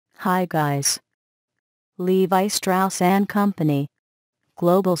Hi guys. Levi Strauss and Company.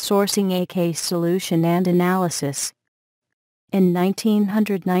 Global Sourcing a Case Solution and Analysis. In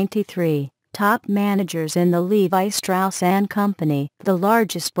 1993, top managers in the Levi Strauss and Company, the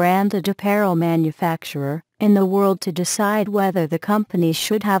largest branded apparel manufacturer in the world, to decide whether the company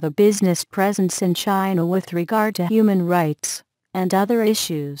should have a business presence in China with regard to human rights and other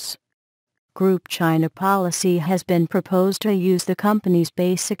issues. Group China policy has been proposed to use the company's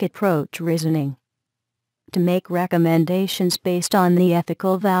basic approach reasoning to make recommendations based on the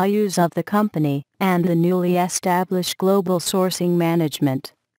ethical values of the company and the newly established global sourcing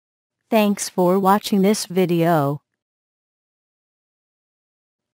management. Thanks for watching this video.